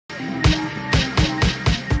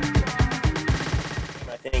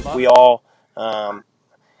we all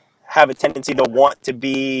have a tendency to want to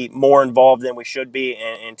be more involved than we should be,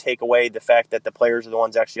 and take away the fact that the players are the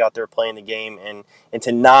ones actually out there playing the game, and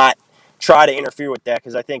to not try to interfere with that,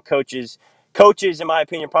 because I think coaches, in my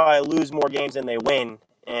opinion, probably lose more games than they win,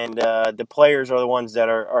 and the players are the ones that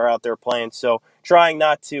are out there playing. So trying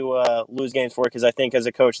not to lose games for it, because I think as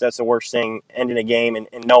a coach that's the worst thing, ending a game and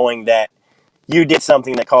knowing that you did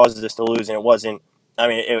something that caused us to lose, and it wasn't. I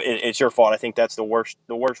mean, it's your fault. I think that's the worst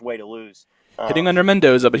way to lose. Hitting under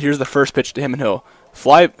Mendoza, but here's the first pitch to him, and he'll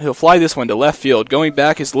fly this one to left field. Going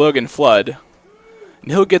back is Logan Flood,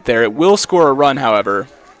 and he'll get there. It will score a run, however,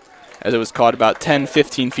 as it was caught about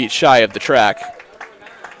 10-15 feet shy of the track.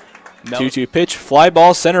 2-2 pitch, fly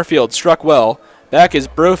ball center field, struck well. Back is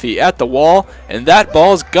Brophy at the wall, and that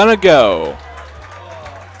ball's gonna go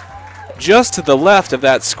just to the left of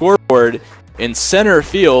that scoreboard in center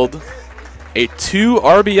field. A 2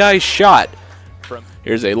 RBI shot.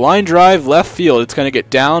 Here's a line drive left field. It's going to get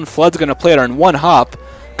down. Flood's going to play it on one hop.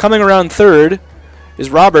 Coming around third is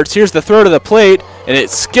Roberts. Here's the throw to the plate, and it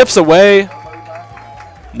skips away.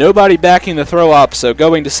 Nobody backing the throw up, so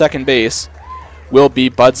going to second base will be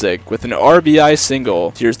Budzik with an RBI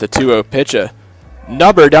single. Here's the 2-0 pitch. A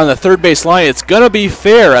nubber down the third base line. It's going to be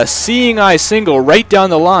fair. A seeing eye single right down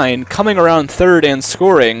the line. Coming around third and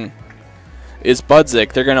scoring is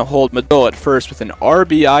Budzik. They're going to hold Medill at first with an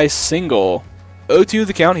RBI single. 0-2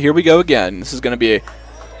 the count. Here we go again. This is going to be a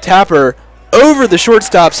tapper over the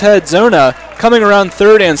shortstop's head. Zona coming around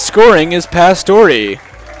third and scoring is Pastori.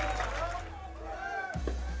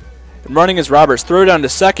 Running is Roberts. Throw down to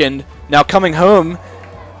second. Now coming home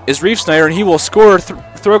is Reefsnyder, and he will score.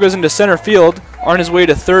 Throw goes into center field on his way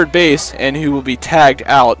to third base, and who will be tagged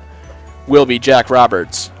out will be Jack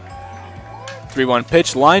Roberts. 3-1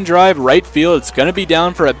 pitch, line drive, right field. It's going to be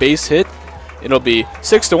down for a base hit. It'll be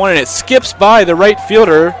 6-1, and it skips by the right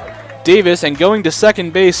fielder, Davis, and going to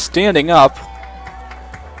second base, standing up,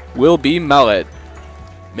 will be Mellett.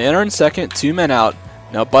 Man on second, 2 men out.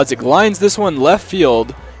 Now Budzik lines this one left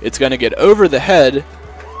field. It's going to get over the head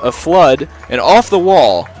of Flood and off the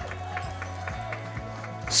wall.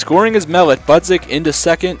 Scoring is Mellett. Budzik into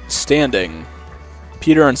second, standing.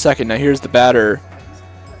 Peter on second. Now here's the batter,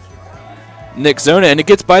 Nick Zona, and it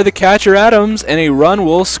gets by the catcher Adams, and a run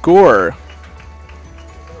will score.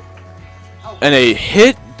 And a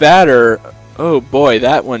hit batter. Oh boy,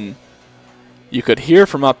 that one you could hear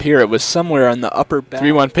from up here. It was somewhere on the upper back.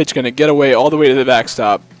 3-1 pitch going to get away all the way to the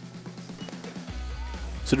backstop.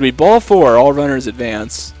 So it'll be ball 4, all runners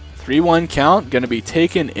advance. 3-1 count, going to be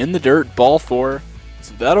taken in the dirt, ball 4.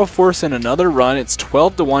 So that'll force in another run. It's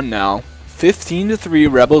 12-1 now.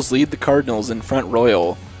 15-3, Rebels lead the Cardinals in Front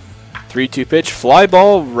Royal. 3-2 pitch, fly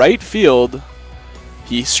ball, right field.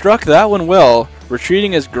 He struck that one well.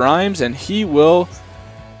 Retreating is Grimes, and he will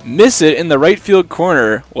miss it in the right field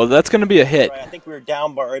corner. Well, that's going to be a hit. I think we were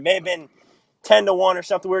down by, or it may have been 10-1 or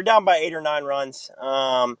something. We were down by 8 or 9 runs,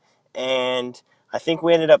 and I think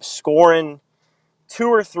we ended up scoring 2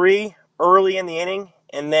 or 3 early in the inning,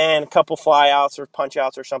 and then a couple fly outs or punch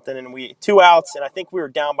outs or something, and we 2 outs, and I think we were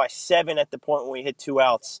down by 7 at the point when we hit 2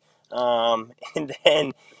 outs, and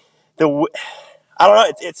then I don't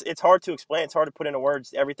know. It's hard to explain. It's hard to put into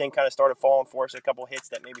words. Everything kind of started falling for us. A couple hits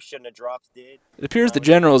that maybe shouldn't have dropped did. It appears the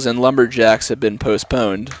Generals and Lumberjacks have been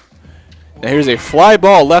postponed. Now here's a fly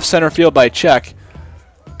ball left center field by Czech.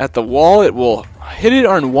 At the wall, it will hit it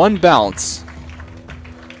on one bounce.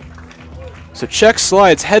 So Czech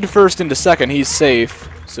slides head first into second. He's safe.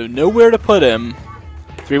 So nowhere to put him.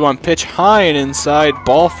 3-1 pitch high and inside,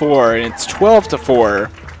 ball 4, and it's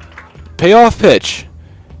 12-4. Payoff pitch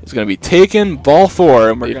is going to be taken, ball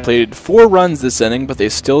 4. And they played 4 runs this inning, but they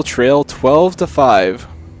still trail 12-5.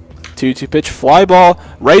 2-2 pitch, fly ball,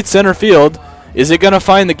 right center field. Is it going to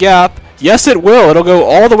find the gap? Yes, it will. It'll go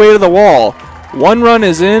all the way to the wall. 1 run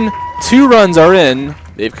is in, 2 runs are in.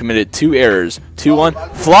 They've committed 2 errors.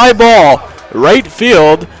 2-1, fly ball, right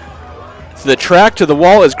field. To the track, to the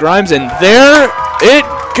wall is Grimes, and there it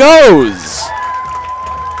goes.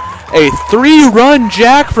 A 3-run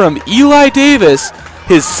jack from Eli Davis,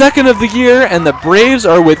 his 2nd of the year, and the Braves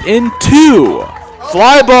are within 2.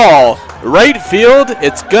 Fly ball, right field.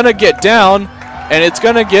 It's going to get down, and it's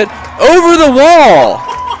going to get over the wall.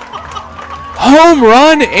 Home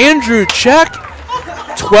run, Andrew Czech.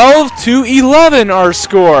 12-11 our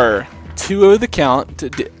score. 2-0 the count.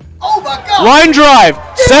 Oh my God! Line drive,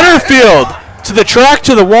 center field, to the track,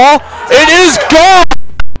 to the wall. It is gone!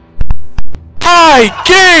 Tie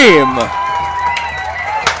game!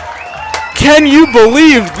 Can you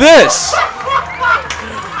believe this?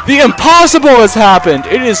 The impossible has happened.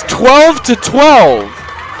 It is 12-12.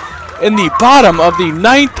 in the bottom of the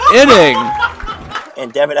 9th inning.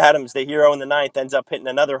 And Devin Adams, the hero in the 9th, ends up hitting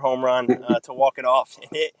another home run to walk it off. And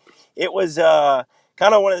it was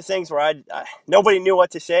kind of one of the things where nobody knew what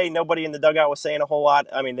to say. Nobody in the dugout was saying a whole lot.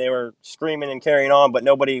 I mean, they were screaming and carrying on, but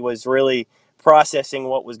nobody was really processing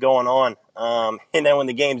what was going on. And then when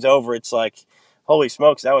the game's over, it's like, holy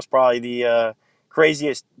smokes, that was probably the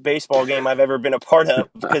craziest baseball game I've ever been a part of,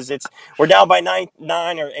 because we're down by 9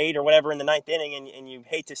 or 8 or whatever in the 9th inning, and you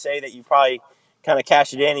hate to say that you probably kind of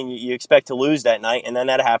cash it in and you expect to lose that night, and then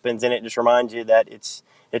that happens, and it just reminds you that it's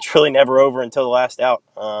really never over until the last out.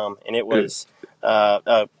 And it was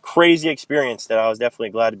a crazy experience that I was definitely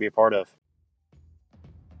glad to be a part of.